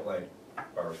 Yeah? Oh, like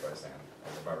Barbra Streisand,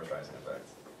 like the Barbra Streisand effect.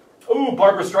 Ooh,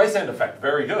 Barbra Streisand effect,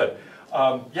 very good.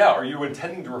 Yeah, are you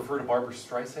intending to refer to Barbra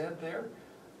Streisand there?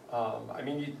 I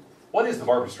mean, what is the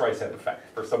Barbra Streisand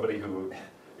effect for somebody who,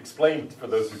 explain for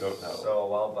those who don't know. So a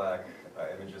while back,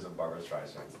 images of Barbra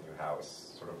Streisand's new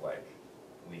house sort of like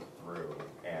leaked through,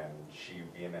 and she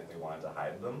vehemently wanted to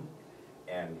hide them.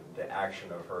 And the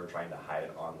action of her trying to hide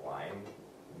it online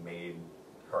made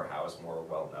her house more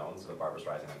well known. So the Barbra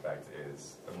Streisand effect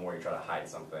is the more you try to hide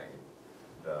something,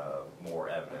 the more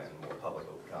evident and more public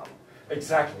it will become.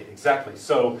 Exactly, exactly.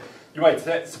 So you might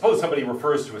say, suppose somebody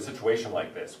refers to a situation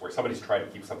like this, where somebody's trying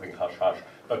to keep something hush-hush,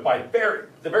 but by the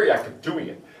very act of doing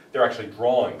it, they're actually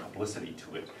drawing publicity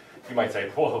to it. You might say,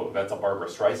 whoa, that's a Barbra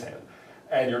Streisand.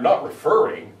 And you're not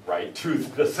referring, right, to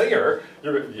the singer.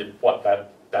 What,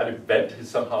 that event is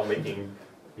somehow making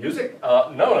music?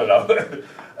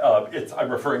 No. I'm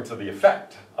referring to the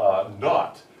effect,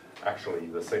 not actually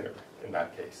the singer in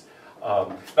that case.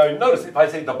 Now notice, if I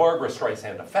say the Barbra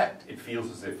Streisand effect, it feels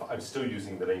as if I'm still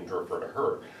using the name to refer to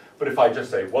her. But if I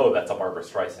just say, whoa, that's a Barbra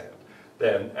Streisand,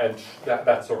 then, and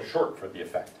that's sort of short for the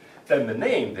effect, then the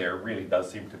name there really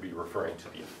does seem to be referring to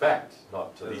the effect,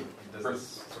 not to the Does person. this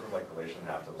sort of like relation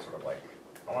have to the sort of like,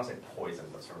 I don't want to say poison,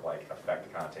 but sort of like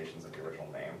affect the connotations of the original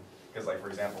name? Because like, for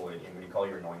example, when you call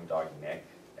your annoying dog Nick,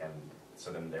 and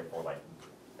so then therefore like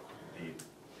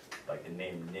the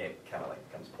name Nick kind of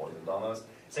like becomes poisoned almost.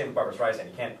 Same with Barbra Streisand.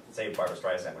 You can't say Barbra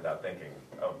Streisand without thinking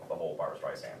of the whole Barbra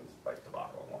Streisand like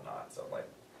debacle and whatnot. So like,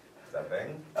 is that a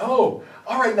thing? Oh,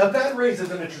 all right, now that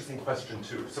raises an interesting question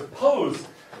too. Suppose,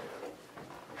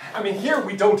 I mean, here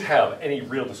we don't have any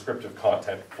real descriptive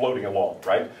content floating along,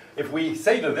 right? If we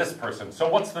say to this person, so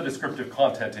what's the descriptive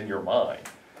content in your mind?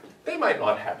 They might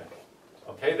not have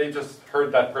any, okay? They just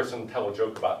heard that person tell a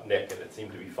joke about Nick and it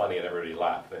seemed to be funny and everybody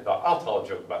laughed. And they thought, I'll tell a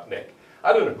joke about Nick.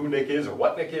 I don't know who Nick is or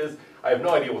what Nick is. I have no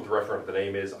idea what the referent of the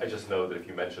name is. I just know that if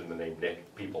you mention the name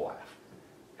Nick, people laugh.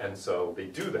 And so they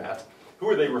do that. Who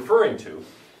are they referring to?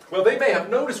 Well, they may have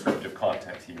no descriptive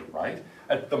content here, right?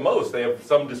 At the most, they have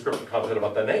some descriptive content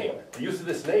about the name. The use of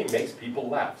this name makes people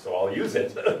laugh, so I'll use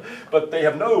it. But they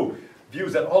have no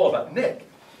views at all about Nick.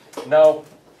 Now,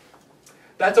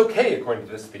 that's okay according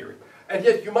to this theory. And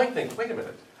yet you might think, wait a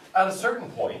minute, at a certain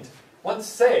point, let's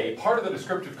say part of the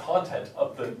descriptive content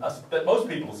of that most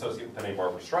people associate with the name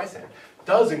Barbra Streisand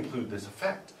does include this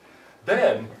effect.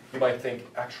 Then you might think,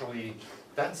 actually,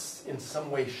 that's in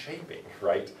some way shaping,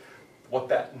 right, what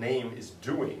that name is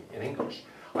doing in English.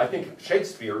 I think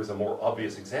Shakespeare is a more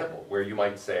obvious example, where you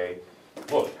might say,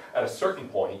 look, at a certain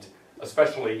point,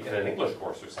 especially in an English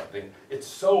course or something, it's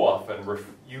so often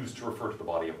used to refer to the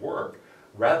body of work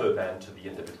rather than to the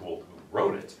individual who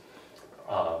wrote it,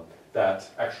 that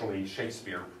actually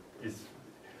Shakespeare is,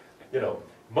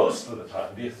 most of the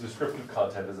time, the descriptive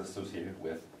content is associated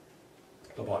with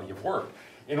the body of work.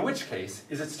 In which case,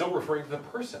 is it still referring to the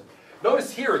person?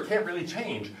 Notice here, it can't really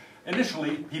change.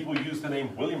 Initially, people use the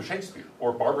name William Shakespeare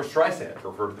or Barbra Streisand to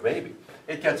refer to the baby.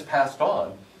 It gets passed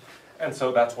on, and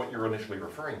so that's what you're initially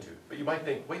referring to. But you might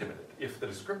think, wait a minute, if the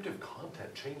descriptive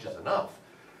content changes enough,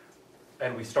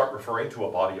 and we start referring to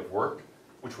a body of work,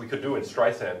 which we could do in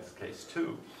Streisand's case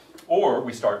too, or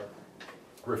we start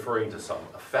referring to some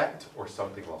effect or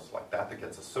something else like that that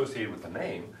gets associated with the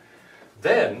name,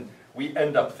 then we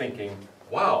end up thinking,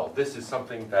 wow, this is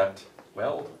something that,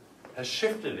 well, has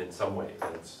shifted in some way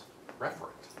in its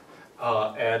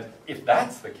referent. And if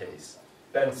that's the case,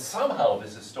 then somehow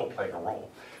this is still playing a role.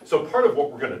 So part of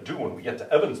what we're going to do when we get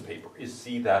to Evan's paper is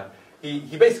see that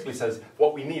he basically says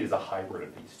what we need is a hybrid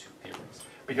of these two theories.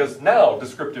 Because now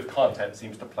descriptive content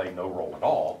seems to play no role at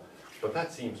all, but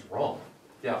that seems wrong.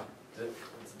 Yeah?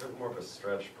 It's a bit more of a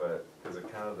stretch, but is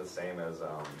it kind of the same as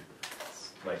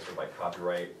like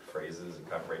copyright phrases and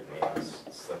copyright names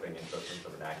slipping into the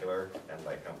vernacular, and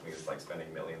like companies like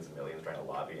spending millions and millions trying to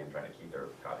lobby and trying to keep their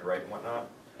copyright and whatnot?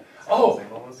 Oh,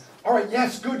 all right,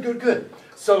 yes, good.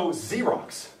 So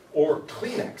Xerox or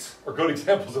Kleenex are good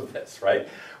examples of this, right?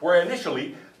 Where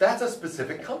initially, that's a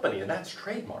specific company and that's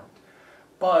trademarked.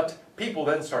 But people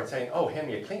then start saying, oh, hand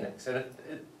me a Kleenex. And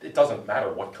it doesn't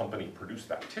matter what company produced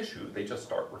that tissue, they just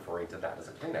start referring to that as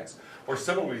a Kleenex. Or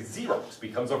similarly, Xerox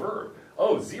becomes a verb.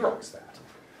 Oh, Xerox that.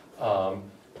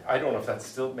 I don't know if that's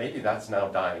still, maybe that's now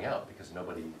dying out because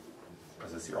nobody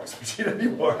has a Xerox machine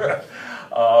anymore.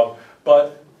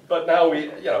 But now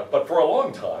but for a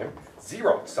long time,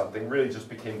 Xerox something really just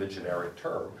became the generic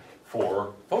term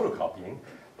for photocopying.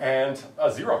 And a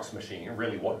Xerox machine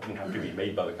really didn't have to be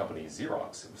made by the company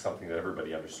Xerox. It was something that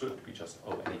everybody understood to be just,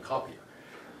 any copier.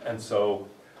 And so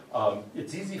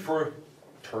it's easy for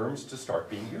terms to start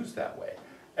being used that way.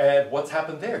 And what's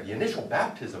happened there? The initial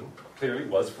baptism clearly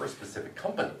was for a specific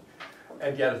company.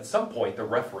 And yet at some point the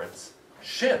reference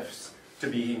shifts to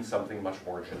being something much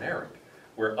more generic,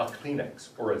 where a Kleenex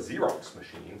or a Xerox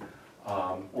machine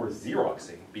or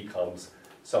Xeroxing becomes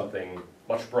something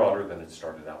much broader than it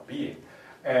started out being.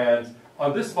 And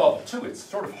on this model too, it's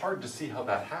sort of hard to see how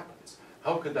that happens.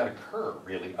 How could that occur,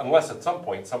 really? Unless at some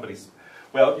point somebody's,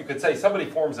 well, you could say somebody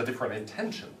forms a different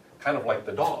intention, kind of like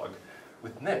the dog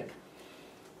with Nick.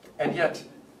 And yet,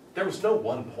 there was no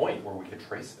one point where we could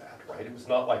trace that, right? It was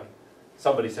not like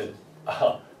somebody said,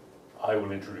 I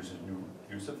will introduce a new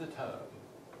use of the term.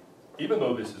 Even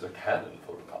though this is a Canon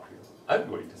photocopier, I'm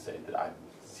going to say that I'm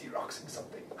Xeroxing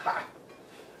something. Ha!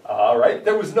 All right,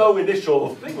 there was no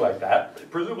initial thing like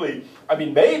that. Presumably, I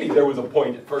mean, maybe there was a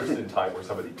point at first in time where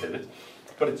somebody did it,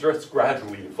 but it just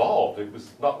gradually evolved. It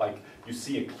was not like you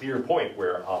see a clear point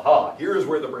where, aha, here's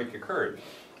where the break occurred.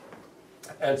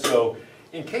 And so,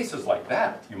 in cases like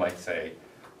that, you might say,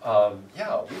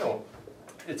 yeah,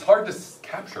 it's hard to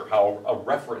capture how a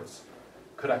reference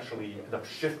could actually end up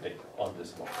shifting on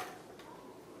this model.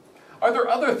 Are there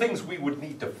other things we would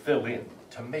need to fill in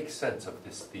to make sense of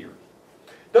this theory?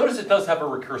 Notice it does have a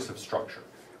recursive structure.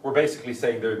 We're basically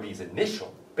saying there are these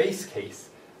initial, base case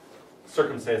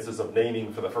circumstances of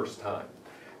naming for the first time.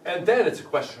 And then it's a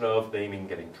question of naming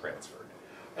getting transferred.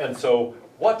 And so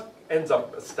what ends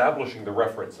up establishing the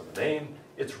reference of the name?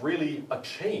 It's really a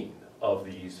chain of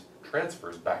these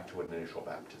transfers back to an initial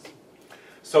baptism.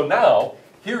 So now,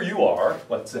 here you are,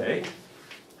 let's say,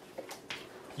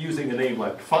 using a name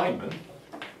like Feynman.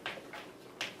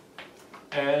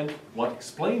 And what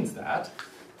explains that?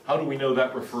 How do we know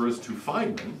that refers to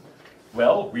Feynman?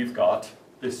 Well, we've got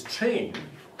this chain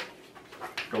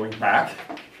going back,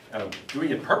 and I'm doing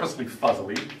it purposely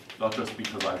fuzzily, not just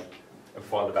because I'm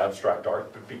fond of abstract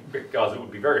art, but because it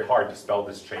would be very hard to spell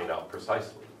this chain out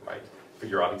precisely, right?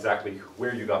 Figure out exactly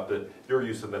where you got your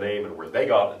use of the name and where they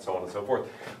got it and so on and so forth.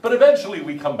 But eventually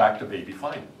we come back to baby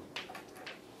Feynman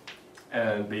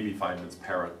and baby Feynman's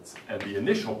parents and the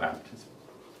initial baptism,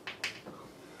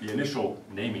 the initial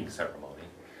naming ceremony.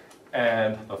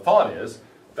 And the thought is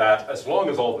that as long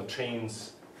as all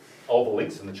the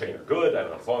links in the chain are good,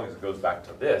 and as long as it goes back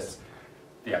to this,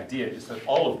 the idea is that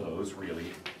all of those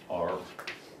really are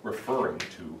referring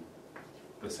to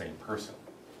the same person.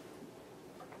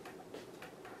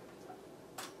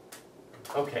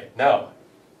 Okay, now,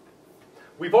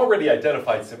 we've already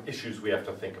identified some issues we have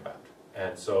to think about.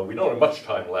 And so we don't have much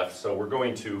time left, so we're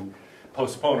going to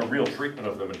postpone a real treatment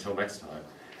of them until next time.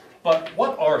 But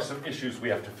what are some issues we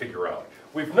have to figure out?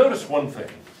 We've noticed one thing,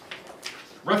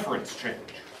 reference change.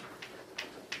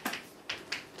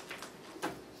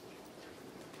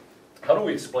 How do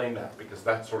we explain that? Because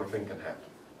that sort of thing can happen,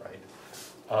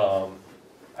 right?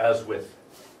 As with,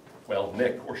 well,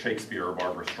 Nick or Shakespeare or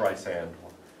Barbara Streisand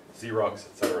or Xerox,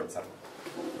 et cetera, et cetera.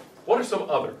 What are some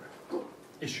other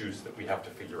issues that we have to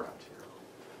figure out here?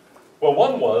 Well,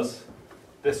 one was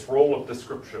this role of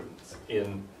descriptions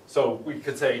in, so we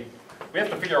could say, we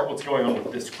have to figure out what's going on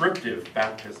with descriptive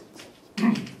baptisms.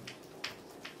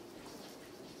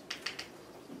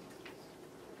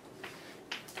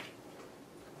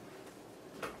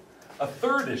 A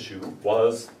third issue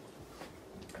was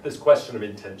this question of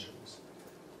intentions.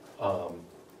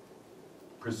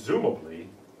 Presumably,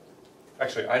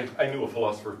 actually, I knew a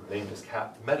philosopher named his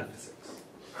cat Metaphysics.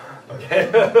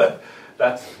 Okay?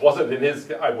 That wasn't in his,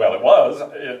 well, it was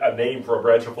a name for a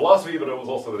branch of philosophy, but it was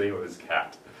also the name of his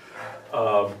cat.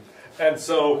 And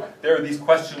so there are these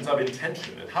questions of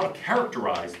intention and how to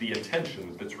characterize the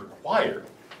intention that's required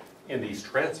in these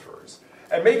transfers.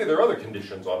 And maybe there are other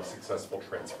conditions on a successful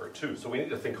transfer too, so we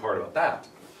need to think hard about that.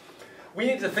 We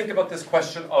need to think about this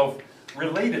question of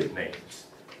related names,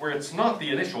 where it's not the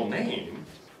initial name,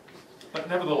 but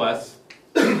nevertheless,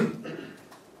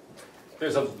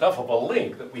 there's enough of a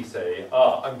link that we say,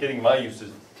 I'm getting my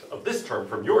usage of this term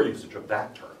from your usage of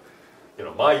that term. You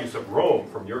know, my use of Rome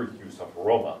from your use of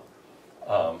Roma.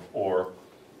 Or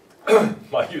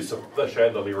my use of the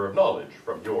chandelier of knowledge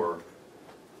from your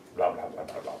blah, blah, blah,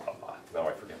 blah, blah, blah, blah. Now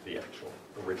I forget the actual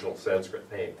original Sanskrit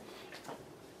name.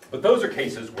 But those are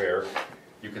cases where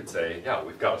you could say, yeah,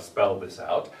 we've got to spell this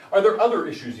out. Are there other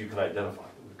issues you can identify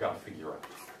that we've got to figure out?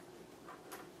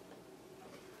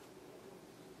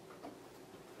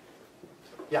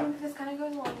 Yeah. This kind of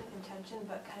goes along with intention,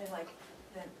 but kind of like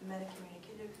the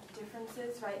metacommunicative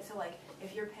differences, right? So like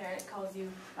if your parent calls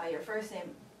you by your first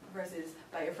name versus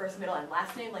by your first, middle, and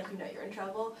last name, like you know you're in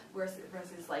trouble,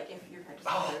 versus like if your parent just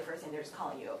calls you by your first name, they're just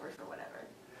calling you over for whatever.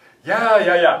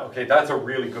 Yeah. Okay, that's a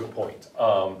really good point.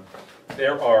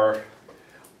 There are,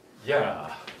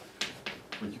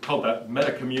 what you call that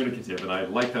meta-communicative, and I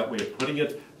like that way of putting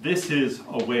it. This is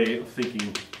a way of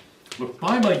thinking, look,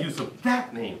 by my use of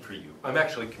that name for you, I'm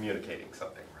actually communicating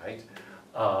something, right?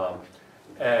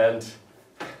 And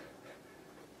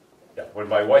yeah, when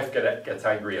my wife gets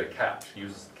angry at a cat, she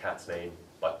uses the cat's name,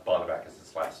 but Bonneback is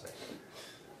his last name.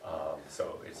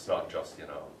 So it's not just,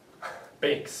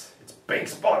 Binks. It's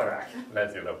Binks Bonneback.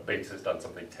 That's, Binks has done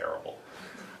something terrible.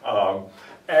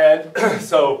 And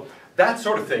so that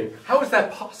sort of thing, how is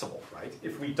that possible, right?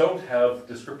 If we don't have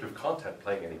descriptive content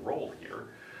playing any role here,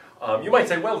 you might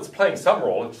say, well, it's playing some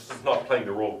role, it's just not playing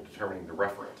the role of determining the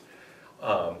referent.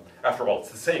 After all, it's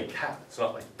the same cat. It's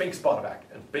not like Binks Bonneback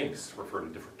and Binks refer to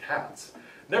different cats.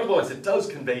 Nevertheless, it does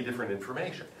convey different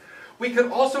information. We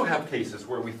could also have cases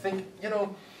where we think,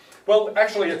 well,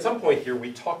 actually, at some point here,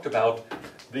 we talked about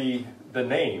the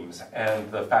names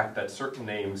and the fact that certain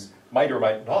names might or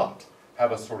might not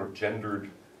have a sort of gendered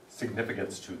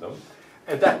significance to them.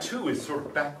 And that, too, is sort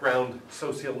of background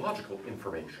sociological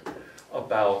information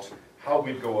about how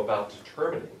we go about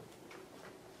determining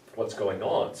what's going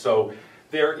on. So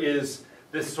there is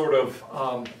this sort of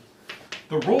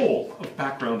the role of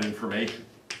background information.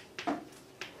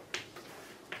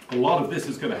 A lot of this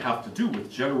is going to have to do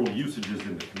with general usages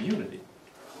in the community.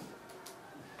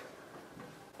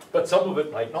 But some of it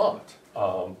might not.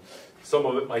 Some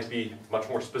of it might be much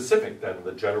more specific than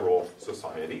the general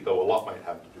society, though a lot might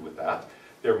have to do with that.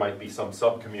 There might be some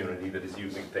sub-community that is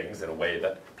using things in a way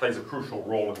that plays a crucial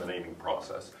role in the naming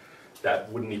process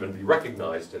that wouldn't even be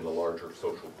recognized in the larger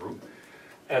social group.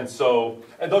 And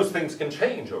those things can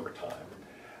change over time.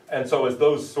 And so as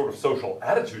those sort of social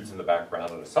attitudes in the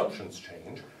background and assumptions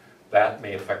change, that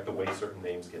may affect the way certain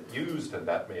names get used, and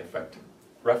that may affect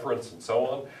reference and so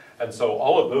on. And so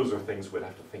all of those are things we'd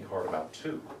have to think hard about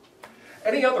too.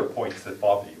 Any other points that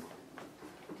bother you?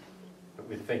 That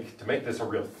we think to make this a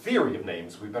real theory of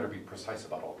names, we better be precise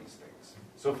about all these things.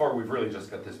 So far we've really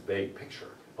just got this vague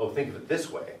picture. Oh, think of it this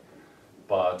way.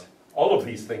 But all of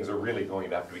these things are really going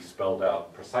to have to be spelled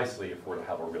out precisely if we're to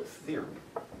have a real theory.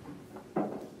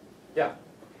 Yeah?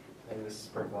 Maybe this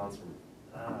sprinkle on some,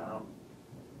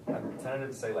 I'm tentative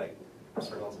to say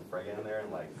sprinkle on some Frege in there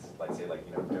and say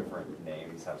different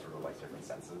names have sort of different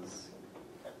senses.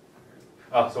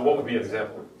 So what would be an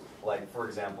example? For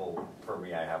example, for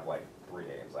me I have 3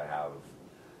 names. I have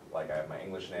my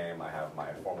English name, I have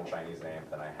my formal Chinese name,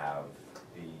 then I have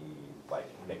the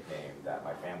nickname that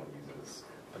my family uses.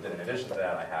 But then in addition to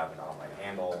that, I have an online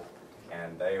handle,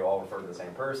 and they all refer to the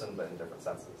same person, but in different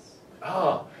senses.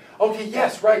 Okay,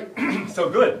 yes, right. So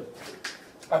good.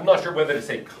 I'm not sure whether to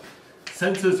say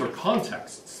senses or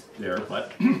contexts there,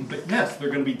 but yes, there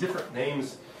are going to be different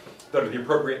names that are the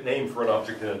appropriate name for an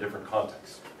object in a different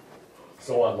context.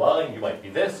 So online, you might be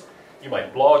this. You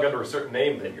might blog under a certain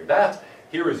name, then you're that.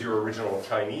 Here is your original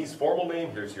Chinese formal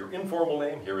name. Here's your informal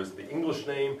name. Here is the English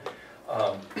name.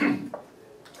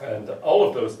 And all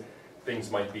of those things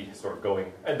might be sort of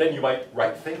going, and then you might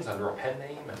write things under a pen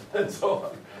name and so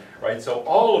on, right? So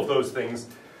all of those things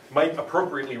might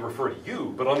appropriately refer to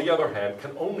you, but on the other hand,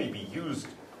 can only be used,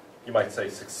 you might say,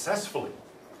 successfully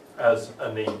as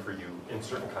a name for you in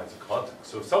certain kinds of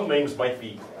contexts. So some names might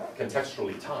be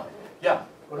contextually tied. Yeah?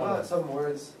 What about some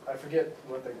words, I forget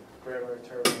what the grammar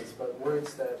term is, but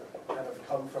words that kind of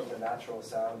come from the natural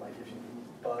sound, like if you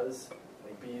buzz,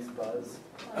 bees buzz.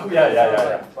 Oh,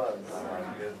 yeah. Buzz.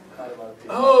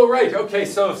 Oh, right, okay,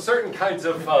 so certain kinds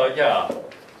of, yeah.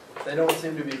 They don't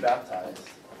seem to be baptized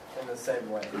in the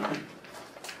same way.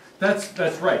 That's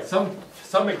right.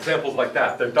 Some examples like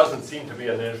that, there doesn't seem to be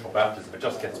an initial baptism. It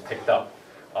just gets picked up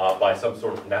by some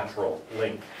sort of natural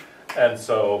link. And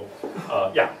so,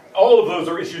 yeah, all of those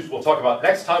are issues we'll talk about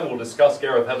next time. We'll discuss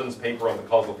Gareth Evans' paper on the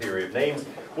causal theory of names.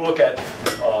 We'll look at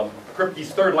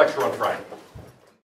Kripke's 3rd lecture on Friday.